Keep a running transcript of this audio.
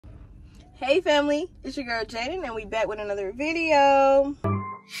Hey family, it's your girl Jaden and we back with another video.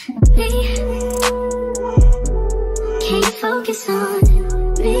 Can you focus on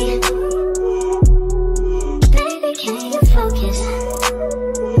me? Baby, can you focus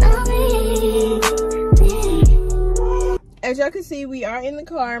on me? As y'all can see, we are in the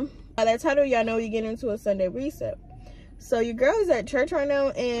car. By that title, y'all know you get into a Sunday reset. So your girl is at church right now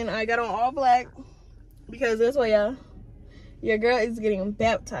and I got on all black because this way, y'all, your girl is getting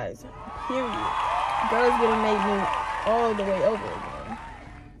baptized. Period. Girl is getting made new all the way over again.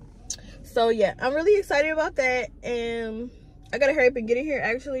 So yeah, I'm really excited about that, and I gotta hurry up and get in here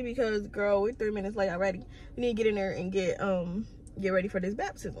actually because girl, we're 3 minutes late already. We need to get in there and get ready for this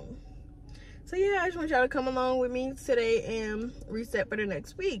baptism. So yeah, I just want y'all to come along with me today and reset for the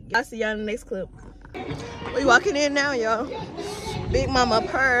next week. I'll see y'all in the next clip. We walking in now, y'all. Big mama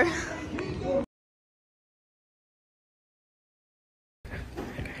purr.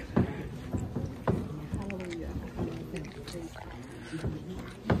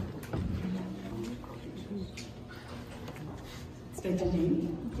 State your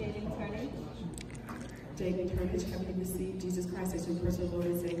name. Jaden Turner. Jaden Turner, have you received Jesus Christ as your personal Lord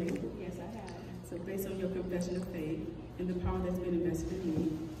and Savior? Yes, I have. So based on your confession of faith and the power that's been invested in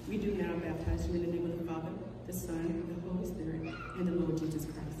you, we do now baptize you in the name of the Father, the Son, the Holy Spirit, and the Lord Jesus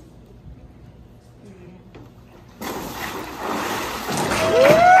Christ.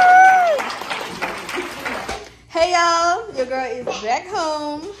 Hey y'all, your girl is back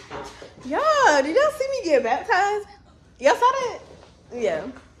home. Y'all, did y'all see me get baptized? Y'all saw that? Yeah,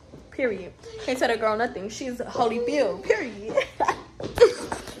 period. Can't tell that girl nothing. She's holy filled, period.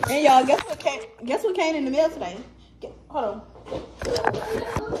 And y'all, guess what came in the mail today? Hold on.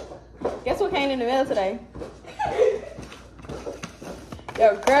 Guess what came in the mail today?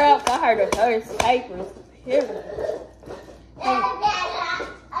 Your girl got her the first papers. Period.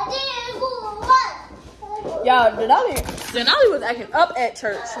 Y'all, Denali was acting up at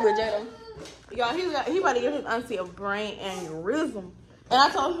church with Jada. Y'all, he about to give his auntie a brain aneurysm. And I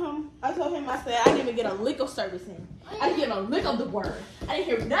told him, I said, I didn't even get a lick of service in. I didn't get a lick of the word. I didn't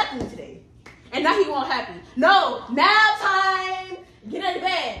hear nothing today. And now he won't happy. No, now time. Get in the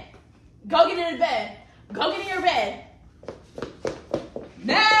bed. Go get in the bed. Go get in your bed.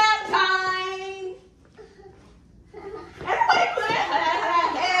 Nap time. Everybody put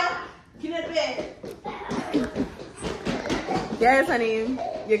hell. Get in the bed. Yes, honey.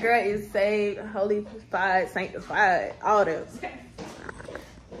 Your girl is saved, holified, sanctified, all this.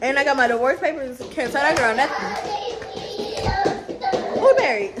 And I got my divorce papers. Can't tell that girl nothing. Who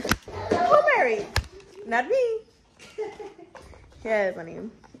married? Who married? Not me. Yes, honey.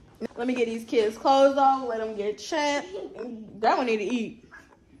 Let me get these kids' clothes off. Let them get changed. That one need to eat.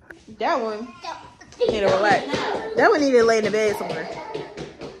 That one need to relax. That one need to lay in the bed somewhere.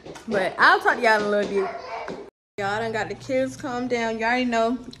 But I'll talk to y'all in a little bit. Y'all done got the kids calm down. Y'all already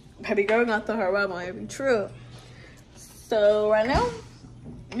know baby girl gonna throw her rub on every trip. So right now,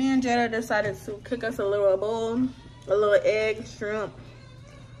 me and Jada decided to cook us a little bowl, a little egg, shrimp,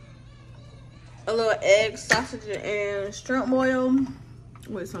 a little egg, sausage, and shrimp boil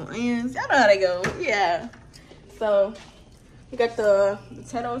with some onions. Y'all know how they go. Yeah. So we got the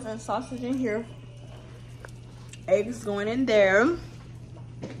potatoes and sausage in here. Eggs going in there.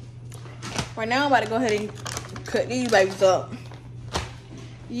 Right now, I'm about to go ahead and cut these babies up.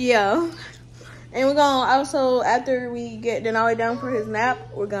 Yeah. And we're gonna also, after we get Denali down for his nap,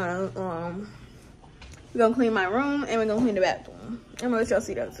 we're gonna clean my room and we're gonna clean the bathroom. I'm gonna let y'all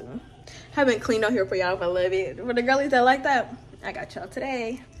see that too. Haven't cleaned out here for y'all, but I love it. For the girlies that like that, I got y'all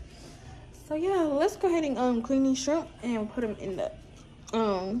today. So yeah, let's go ahead and clean these shrimp and put them in the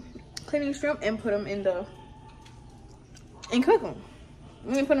and cook them.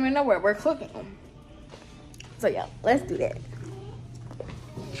 We didn't put them in nowhere. We're cooking them. So yeah, let's do that.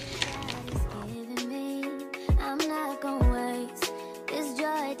 I'm not gonna waste this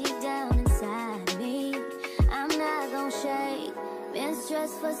joy deep down inside me. I'm not gonna shake. Been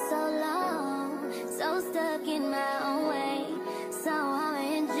stressed for so long, so stuck in my own way. So I'ma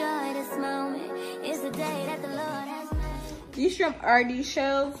enjoy this moment. It's the day that the Lord has made. These shrimp are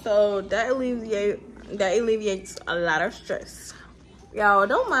deshelled, so that alleviates a lot of stress. Y'all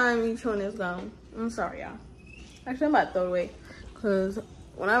don't mind me chewing this gum. I'm sorry, y'all. Actually, I'm about to throw it away. Because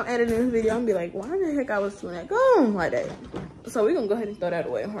when I'm editing this video, I'm going to be like, why the heck I was chewing that gum like that? So we're going to go ahead and throw that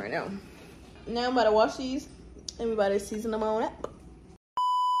away right now. Now I'm about to wash these. And we're about to season them on up.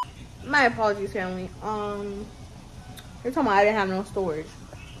 My apologies, family. They're talking about I didn't have no storage.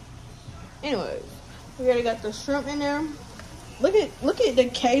 Anyways, we already got the shrimp in there. Look at the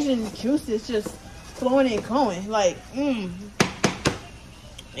Cajun juices just flowing and going. Like,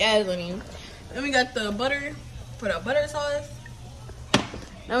 Yes, honey. Then we got the butter for the butter sauce.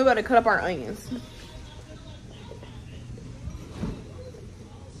 Now we about to cut up our onions.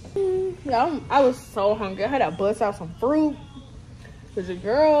 Yeah, I was so hungry. I had to bust out some fruit because the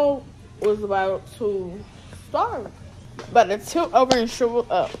girl was about to starve. About to tilt over and shrivel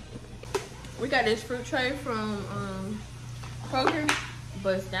up. We got this fruit tray from Kroger,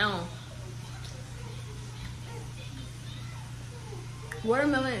 bust down.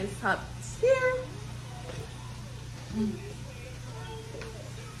 Watermelon is top tier.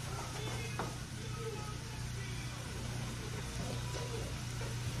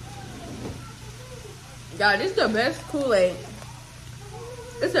 God, this is the best Kool-Aid.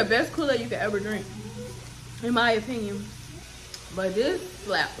 It's the best Kool-Aid you could ever drink, in my opinion. But this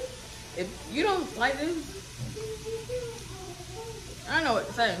slap. If you don't like this, I don't know what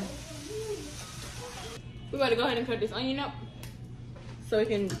to say. We gotta go ahead and cut this onion up so we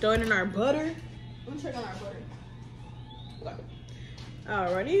can throw it in our butter. Let me check on our butter.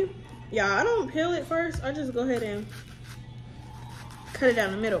 Alrighty. Yeah, I don't peel it first. I just go ahead and cut it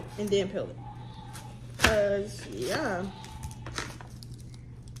down the middle and then peel it. Cause yeah,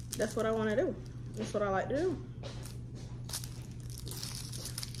 that's what I want to do. That's what I like to do.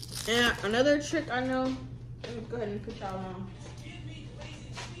 And another trick I know, let me go ahead and put y'all on.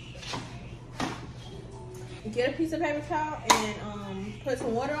 Get a piece of paper towel and put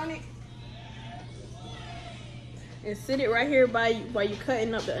some water on it. And sit it right here while you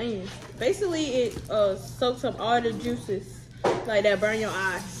cutting up the onions. Basically, it soaks up all the juices like that burn your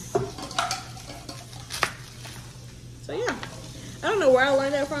eyes. So yeah, I don't know where I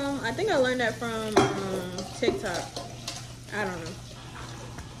learned that from. I think I learned that from TikTok. I don't know,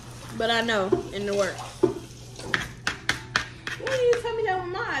 but I know in the work. Why did you tell me that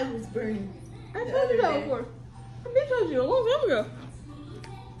when my eyes was burning? I told you that before. I told you a long time ago.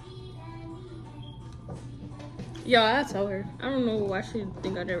 Yo, I told her. I don't know why she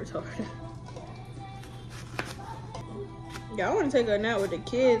think I never told her that. Yeah, I want to take a nap with the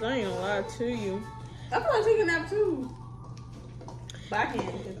kids. I ain't gonna lie to you. I want to take a nap too. But I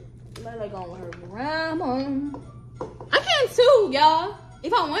can't because Layla going with her grandma. I can too, y'all.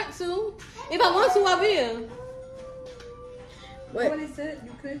 If I want to. If I want to, I will. What he said,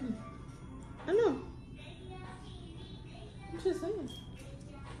 you couldn't. I know. I'm just saying.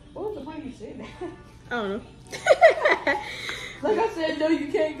 What was the point you said that? I don't know. Like I said, no,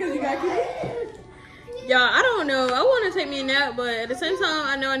 you can't because you got kids. Y'all, I don't know. I want to take me a nap, but at the same time,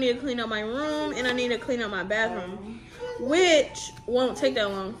 I know I need to clean up my room and I need to clean up my bathroom, which won't take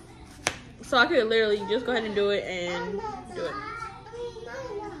that long. So I could literally just go ahead and do it and do it.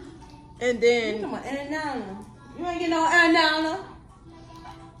 And then... You ain't get no banana.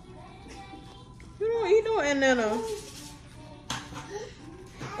 You don't eat no banana.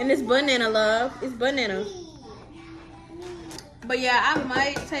 And it's banana, love. It's banana. But yeah, I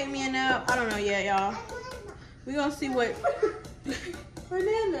might take me a nap. I don't know yet, y'all. We gonna see what...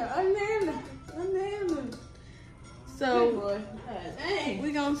 Banana. So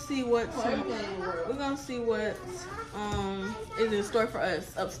we gonna see what is in store for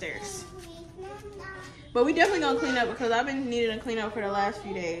us upstairs. But we definitely gonna clean up because I've been needing to clean up for the last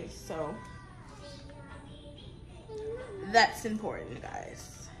few days. So that's important,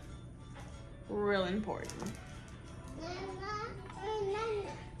 guys. Real important.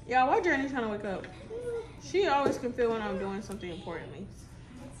 Y'all, why Journey's trying to wake up? She always can feel when I'm doing something importantly.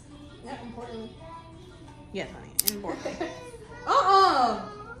 Not importantly. Yes, honey. Important.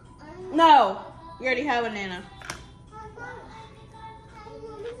 No. You already have a banana.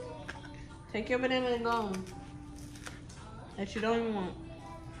 Take your banana and go home. That you don't even want.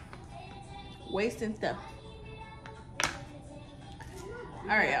 Wasting stuff.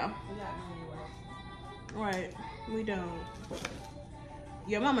 Alright, y'all. Alright. We don't.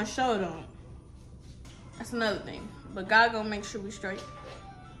 Your mama sure don't. That's another thing. But God gonna make sure we straight.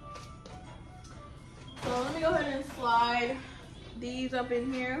 So let me go ahead and slide these up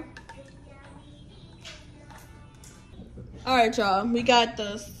in here. Alright, y'all. We got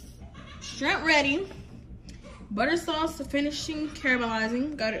the shrimp ready. Butter sauce to finishing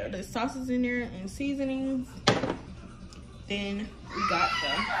caramelizing. Got the sauces in there and seasonings. Then we got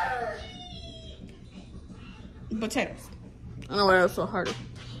the potatoes. I don't know what else so harder.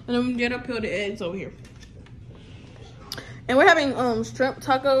 And then we get up peel the eggs over here. And we're having shrimp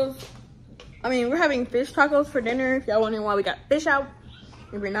tacos. I mean, we're having fish tacos for dinner. If y'all wondering why we got fish out.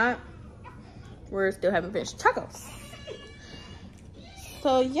 If you're not, we're still having fish tacos.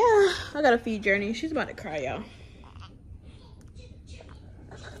 So yeah, I gotta feed Journey. She's about to cry, y'all.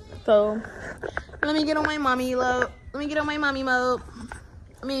 So let me get on my mommy mode.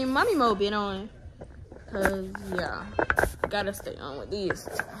 I mean, mommy mode been on. Cause yeah, gotta stay on with these.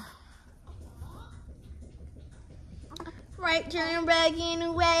 Right, turn back in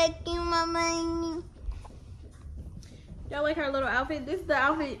and whack in my mind. Y'all like her little outfit? This is the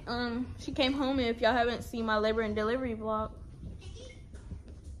outfit she came home in. If y'all haven't seen my labor and delivery vlog.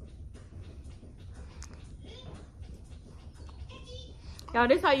 Y'all,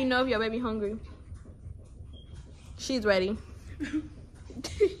 this how you know if your baby hungry. She's ready.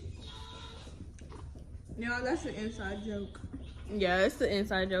 No, that's an inside joke. Yeah, it's the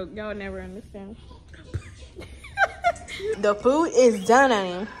inside joke. Y'all never understand. The food is done,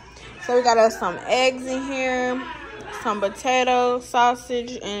 honey. So we got us some eggs in here, some potato,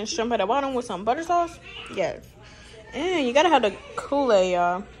 sausage, and shrimp at the bottom with some butter sauce. Yes. And you gotta have the Kool-Aid,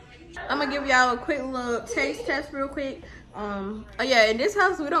 y'all. I'm gonna give y'all a quick little taste test real quick. Oh yeah, in this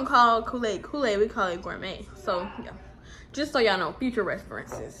house we don't call Kool-Aid Kool-Aid, we call it gourmet. So yeah, just so y'all know, future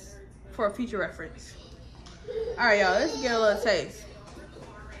references. For a future reference. All right, y'all, let's get a little taste.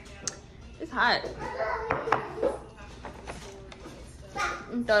 It's hot.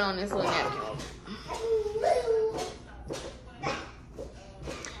 I'm throwing on this little napkin.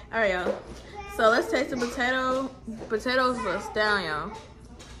 All right, y'all. So let's taste the potato. Potatoes bust down, y'all.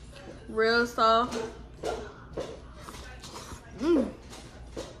 Real soft.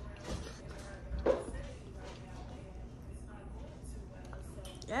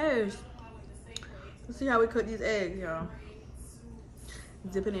 Yes. Let's see how we cook these eggs, y'all.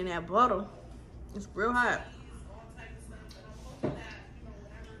 Dip it in that butter. It's real hot.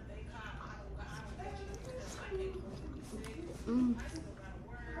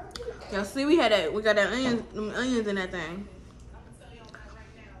 Y'all see we got that onions in that thing.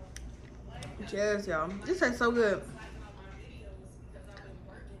 Cheers, y'all. This tastes so good.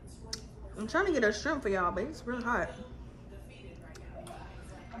 I'm trying to get a shrimp for y'all, but it's really hot.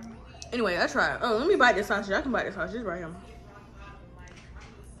 Anyway, I tried. Oh, let me bite this sausage. I can bite this sausage right here.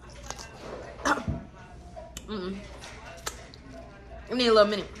 I need a little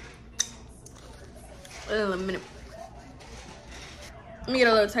minute. A little minute. Let me get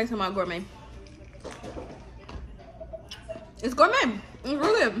a little taste of my gourmet. It's gourmet. It's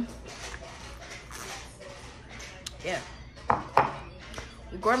really good. Yeah.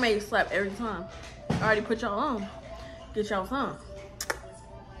 Gourmet slap every time. I already put y'all on. Get y'all some.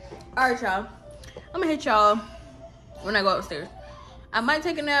 Alright, y'all. I'm gonna hit y'all when I go upstairs. I might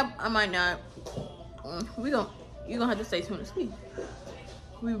take a nap. I might not. You're gonna have to stay tuned to see.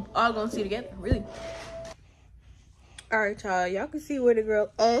 We all gonna see together, really. Alright, y'all. Y'all can see where the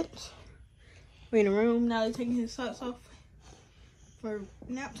girl at. We're in the room. Now they're taking his socks off for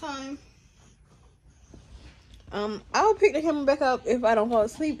nap time. I'll pick the camera back up if I don't fall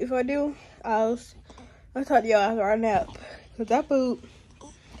asleep. If I do, I'll talk to y'all after our nap. Cause that food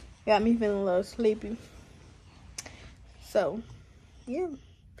got me feeling a little sleepy. So, yeah.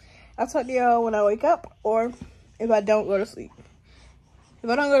 I'll talk to y'all when I wake up or if I don't go to sleep. If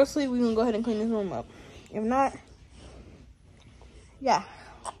I don't go to sleep, we're gonna go ahead and clean this room up. If not, yeah.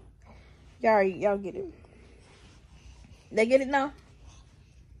 Y'all get it. They get it now?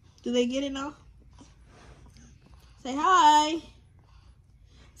 Do they get it now? Say hi.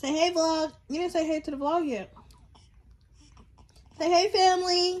 Say hey, vlog. You didn't say hey to the vlog yet. Say hey,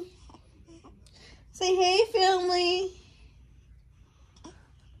 family. Say hey, family.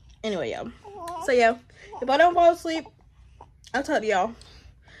 Anyway, y'all. So, yeah. If I don't fall asleep, I'll talk to y'all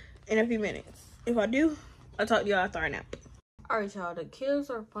in a few minutes. If I do, I'll talk to y'all after our nap. Alright, y'all. The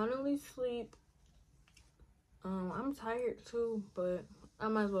kids are finally asleep. I'm tired, too, but I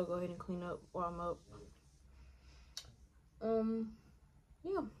might as well go ahead and clean up while I'm up.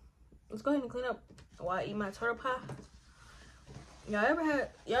 Yeah, let's go ahead and clean up while I eat my turtle pie. Y'all ever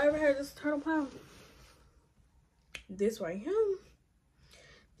had this turtle pie? This right here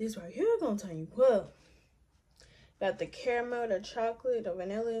gonna tell you what. Got the caramel, the chocolate, the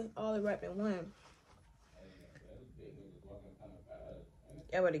vanilla, all wrapped in one.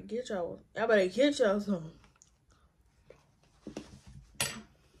 Y'all better get y'all some.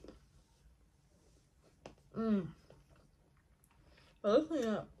 But let's clean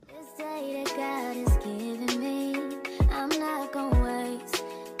up. This day that God is giving me, I'm not gonna waste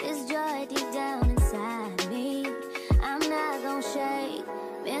this joy deep down inside me. I'm not gonna shake.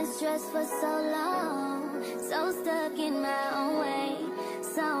 Been stressed for so long, so stuck in my own way.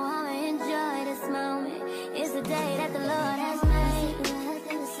 So I'ma enjoy this moment. It's the day that the Lord has made.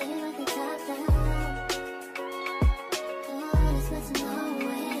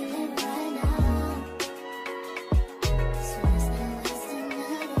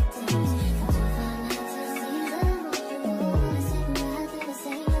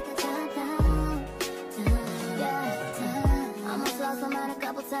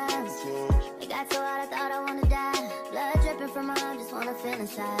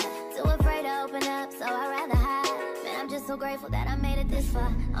 it this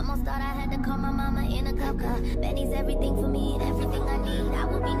far. Almost thought I had to call my mama in a cop car. Betty's everything for me and everything I need. I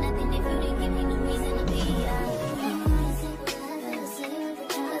would be nothing if you didn't give me no reason to be.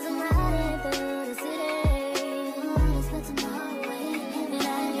 Cause I'm riding through the city. But tomorrow and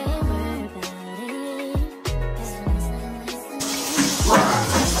I ain't worried about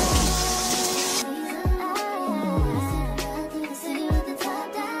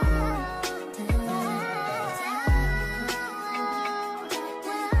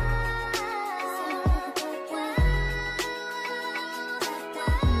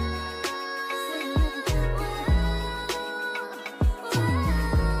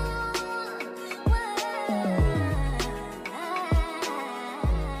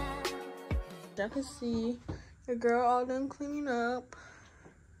I can see the girl all done cleaning up.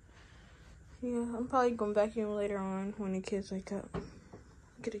 Yeah, I'm probably going back in later on when the kids wake up.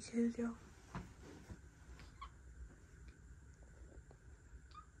 Look at the kids, y'all.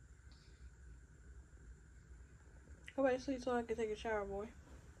 Go back to sleep so I can take a shower, boy.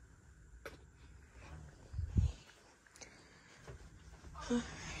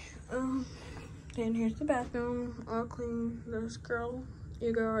 Then here's the bathroom, all clean. There's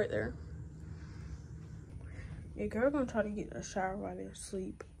your girl right there. Your girl gonna try to get a shower while they're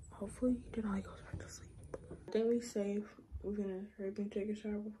asleep. Hopefully, then all goes back to sleep. I think we safe. We're gonna hurry up and take a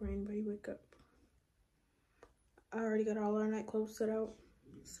shower before anybody wake up. I already got all our night clothes set out,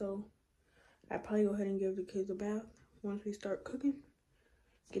 so I'd probably go ahead and give the kids a bath once we start cooking.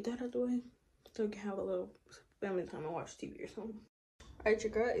 Get that out of the way, so we can have a little family time and watch TV or something. All right,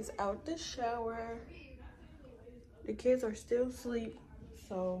 your girl is out the shower. The kids are still asleep,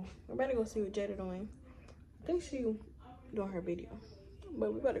 so we're about to go see what Jada doing. I think she doing her video,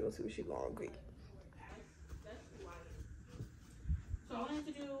 but we better go see what she's going real quick. So I wanted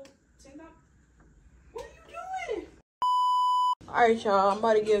to do stand up. What are you doing? All right, y'all. I'm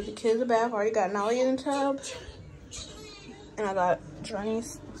about to give the kids a bath. I already got Nolly in the tub, and I got Johnny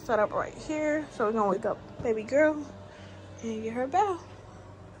set up right here. So we're gonna wake up baby girl and get her a bath.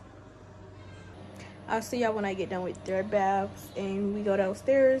 I'll see y'all when I get done with their baths and we go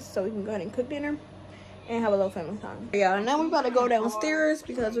downstairs so we can go ahead and cook dinner and have a little family time. Yeah, and now we about to go downstairs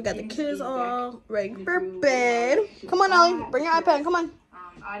because we got the kids all ready for bed. Come on, Ellie, bring your iPad. Come on.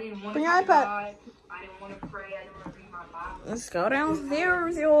 Bring your iPad. I didn't want to pray. I didn't want to read my Bible. Let's go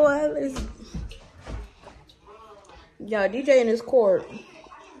downstairs, y'all. Y'all, DJ in his court.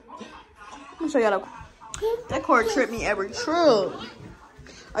 Let me show y'all that court tripped me every trip.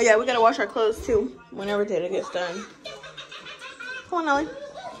 Oh yeah, we gotta wash our clothes too whenever Jada gets done. Come on, Ellie.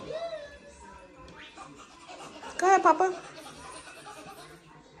 Go ahead, Papa.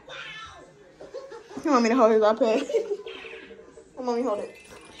 You want me to hold his iPad? Come on, let me hold it.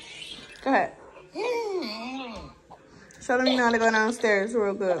 Go ahead. Show them you know how to go downstairs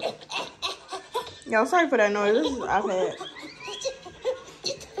real good. Y'all, sorry for that noise. This is iPad.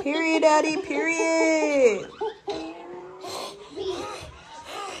 Period, Daddy. Period.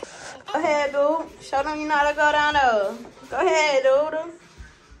 Go ahead, dude. Show them you know how to go down there. Go ahead, dude.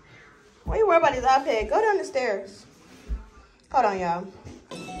 Why you worry about his iPad? Go down the stairs. Hold on, y'all.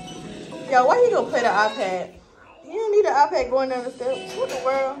 Yo, why you gonna play the iPad? You don't need the iPad going down the stairs. What the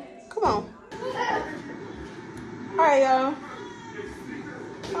world? Come on. Alright, y'all.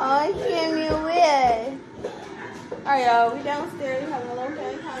 Oh, Kimmy, where? Alright, y'all. We downstairs having a little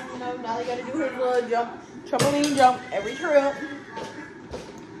family time. You know, Nolly gotta do his little jump, trampoline jump every trip.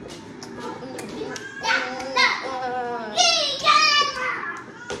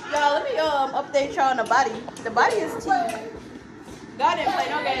 Y'all, let me update y'all on the body. The body is T. God didn't play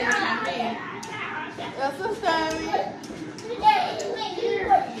no games with me. That's so sorry.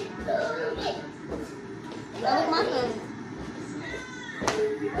 That was my son.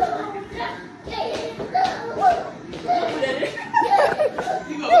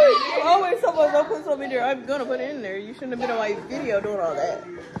 Always someone's gonna put something in there. I'm gonna put it in there. You shouldn't have been on my video doing all that.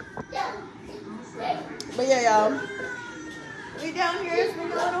 But yeah, y'all. We down here is a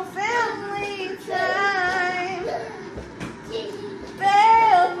little family time.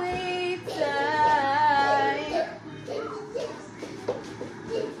 Family time.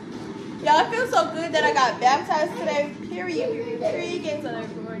 Y'all, I feel so good that I got baptized today. Period. Can't tell they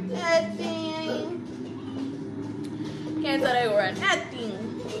were nothing. Can't tell they were nothing.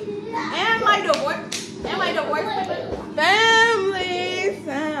 And my divorce. Family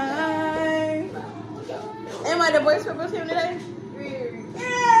time. And my divorce papers here today.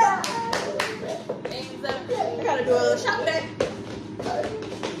 Yeah. I gotta do a little shop today.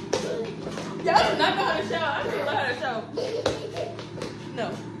 Y'all do not know how to shout. I don't know how to shout. No.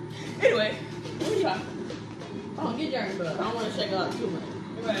 Anyway, let me try. Oh, get Jerry, but I don't want to shake up too much.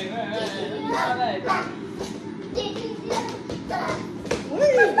 Right. What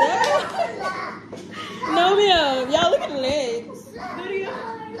is that? No, ma'am. Y'all look at the legs. Video.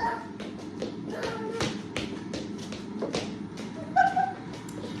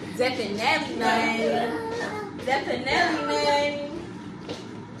 Definitely name. Definitely name.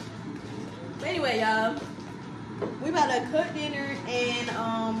 But anyway, y'all, we about to cook dinner and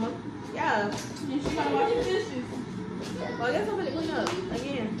yeah. And she gotta wash the dishes. Well, I guess I'm gonna clean up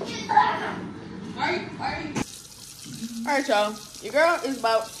again. Alright, y'all. Your girl is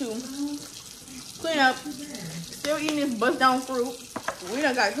about to clean up. Still eating this bust down fruit. We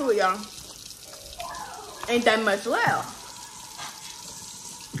done got to it, y'all. Ain't that much left.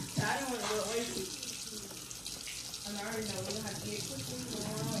 I didn't want to go away. And I already know we're gonna have to get quickly.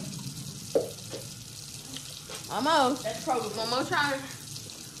 Almost. That's probably one more time.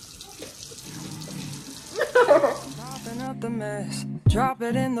 Mopping up the mess, drop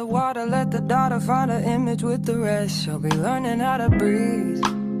it in the water, let the daughter find her image with the rest. She'll be learning how to breathe,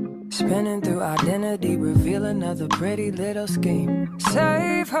 spinning through identity, reveal another pretty little scheme.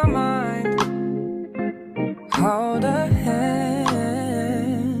 Save her mind, hold her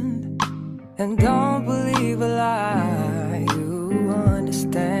hand, and don't believe a lie, you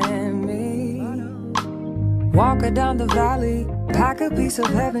understand me. Walk her down the valley, pack a piece of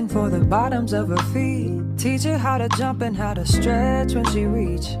heaven for the bottoms of her feet. Teach her how to jump and how to stretch when she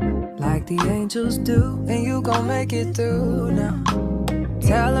reach, like the angels do, and you gon' make it through now.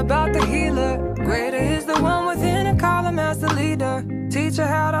 Tell about the healer, greater is the one within and call him as the leader. Teach her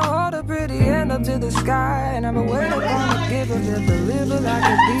how to hold a pretty hand up to the sky, and never wait upon a giver to deliver like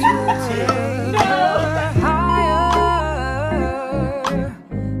a dealer. Higher,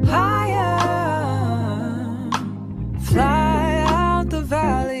 higher, fly out the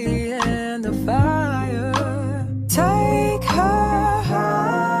valley and the fire. Take her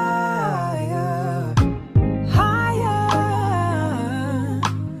higher, higher,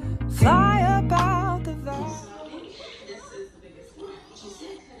 fly about the valley.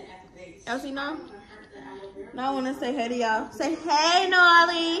 Y'all see now? Now I want to say hey to y'all. Say hey,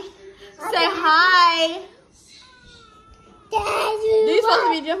 Nolly. Say hi. Daddy. Do you supposed to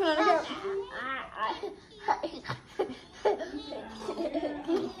be jumping on the couch?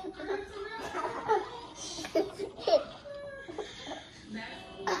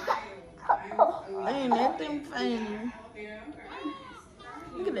 Ain't nothing funny.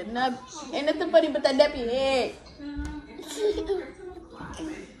 Look at that nub. Ain't nothing funny but that nappy head.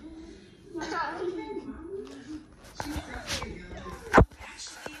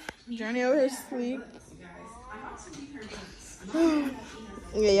 Journey over his sleep.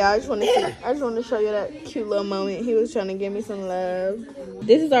 Yeah, y'all. I just want to show you that cute little moment. He was trying to give me some love.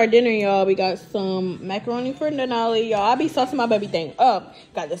 This is our dinner, y'all. We got some macaroni for Denali, y'all. I be saucing my baby thing up.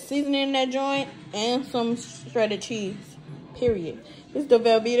 Got the seasoning in that joint and some shredded cheese. Period. This is the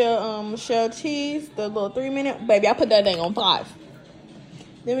Velveeta shell cheese, the little 3-minute. Baby, I put that thing on 5.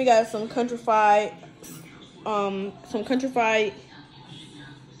 Then we got some country fried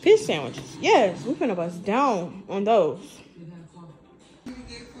fish sandwiches. Yes, we're gonna bust down on those.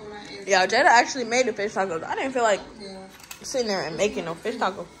 Yeah, Jada actually made the fish tacos. I didn't feel like sitting there and making no fish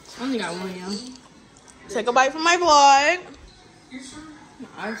tacos. I only got one, y'all. Take a bite from my vlog.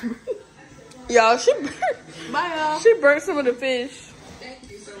 Y'all, she burnt some of the fish. Thank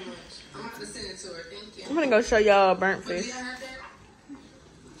you so much. I'm going to send it to her. Thank you. I'm gonna go show y'all burnt fish.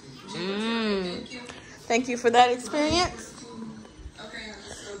 Thank you for that experience.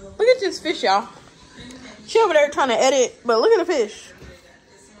 Look at this fish, y'all. She over there trying to edit, but look at the fish.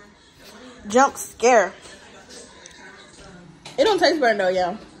 Jump scare. It don't taste bad though,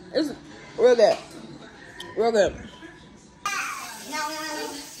 y'all. It's real good. Real good.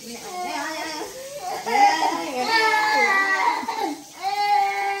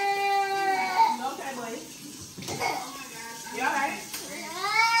 Okay, boys. You alright?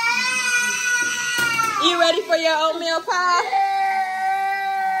 You ready for your oatmeal pie?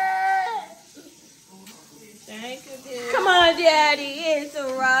 Thank you, dear. Come on, Daddy. It's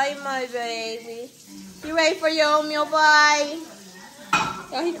alright, my baby. You ready for your oatmeal pie?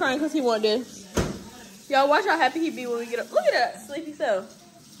 Y'all, he crying because he want this. Y'all, watch how happy he be when we get up. Look at that sleepy self.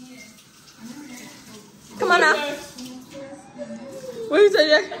 Come on now. What you say,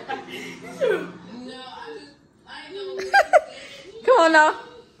 Jack? Come on now.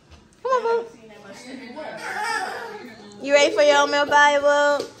 Come on, boo. You ready for your oatmeal pie,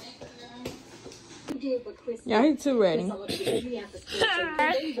 boo? Yeah, he's too ready. You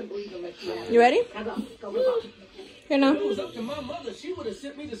ready? Here now. It was up to my mother. She would have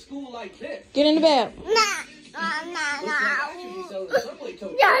sent me to school like this. Get in the bed.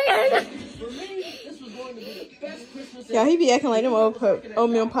 Yeah, he be acting like them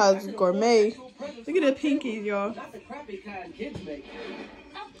oatmeal pies is gourmet. Look at the pinkies, y'all.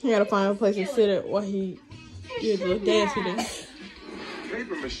 He gotta find a place to sit at while he did the dance with it.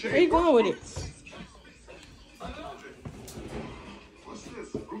 Where you going with it?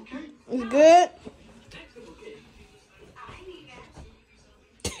 It's good.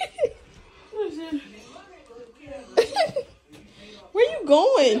 Where you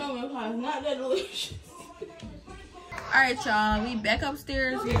going? Not that delicious. Alright, y'all. We back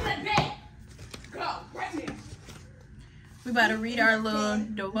upstairs. We about to read our little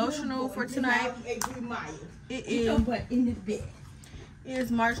devotional for tonight. It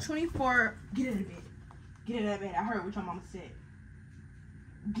is March 24th. Get in the bed. Get in that bed. I heard what your mama said.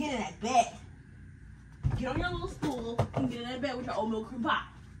 Get in that bed. Get on your little stool and get in that bed with your oatmeal cream pie.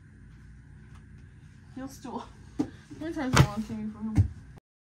 Your stool. Let me turn some on TV for him.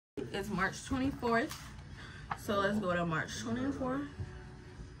 It's March 24th. So let's go to March 24th.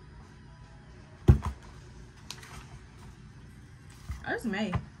 That's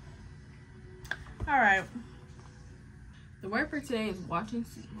May. Alright. The word for today is watch and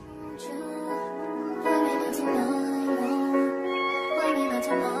see.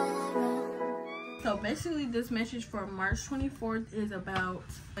 So basically this message for March 24th is about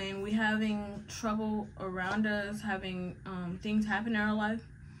when we having trouble around us, having things happen in our life,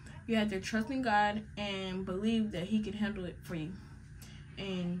 you have to trust in God and believe that He can handle it for you.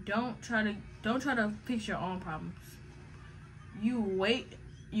 And don't try to fix your own problems. You wait,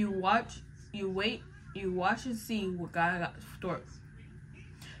 you watch and see what God got in store.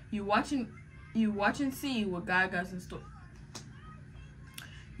 You watch and see what God got in store.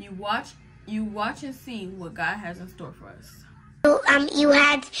 You watch and see what God has in store for us. You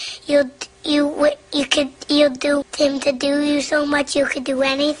do him to do you so much you could do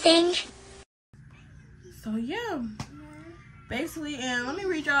anything. So yeah, basically, and let me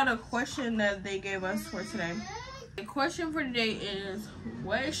read y'all the question that they gave us for today. The question for today is,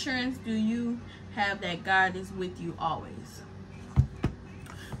 what assurance do you have that God is with you always?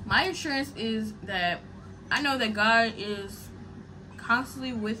 My assurance is that I know that God is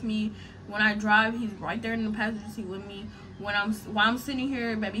constantly with me. When I drive, He's right there in the passenger seat with me. While I'm sitting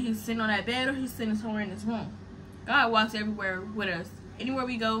here, maybe He's sitting on that bed or He's sitting somewhere in this room. God walks everywhere with us. Anywhere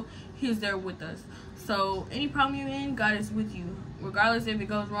we go, He's there with us. So any problem you're in, God is with you. Regardless if it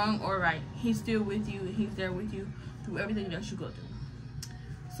goes wrong or right, He's still with you. He's there with you through everything that you go through.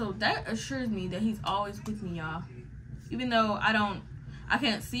 So that assures me that He's always with me, y'all. Even though I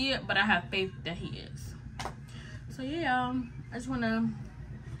can't see it, but I have faith that He is. So yeah, y'all, I just want to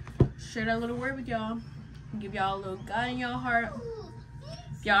share that little word with y'all. Give y'all a little God in your heart.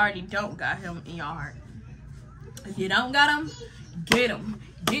 If y'all already don't got Him in your heart. If you don't got Him, get Him.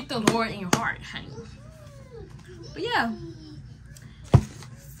 Get the Lord in your heart, honey. But yeah.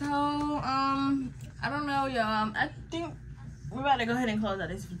 So, I don't know, y'all. I think we're about to go ahead and close out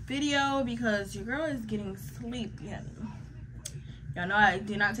this video because your girl is getting sleepy, honey. Y'all know I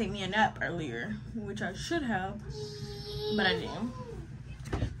did not take me a nap earlier, which I should have, but I didn't.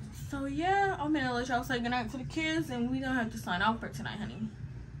 So yeah, I'm gonna let y'all say goodnight to the kids, and we gonna have to sign off for tonight, honey.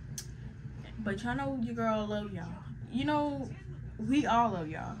 But y'all know your girl love y'all. You know, we all love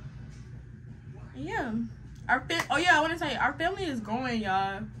y'all. Yeah, I want to say our family is growing,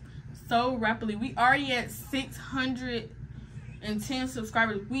 y'all, so rapidly. We already at 610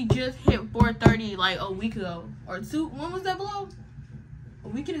 subscribers. We just hit 430 like a week ago or two. When was that below? A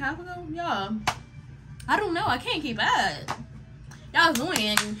week and a half ago, y'all. I don't know. I can't keep up. Y'all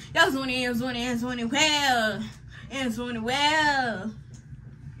doing well.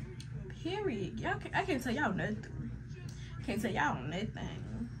 Period. Y'all, I can't tell y'all nothing. Can't tell y'all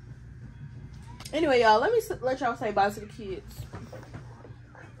nothing. Anyway, y'all, let me let y'all say bye to the kids.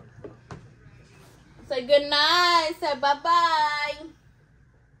 Say good night. Say bye bye.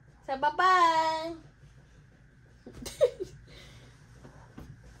 Say bye bye.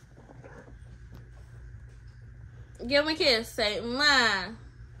 Give me a kiss. Say mwah.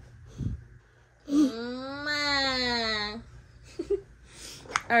 Mwah.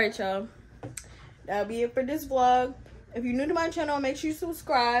 Alright, y'all. That'll be it for this vlog. If you're new to my channel, make sure you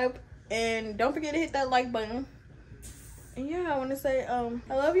subscribe. And don't forget to hit that like button. And yeah, I want to say, I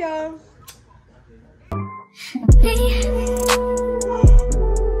love y'all.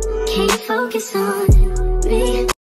 Can't focus on me.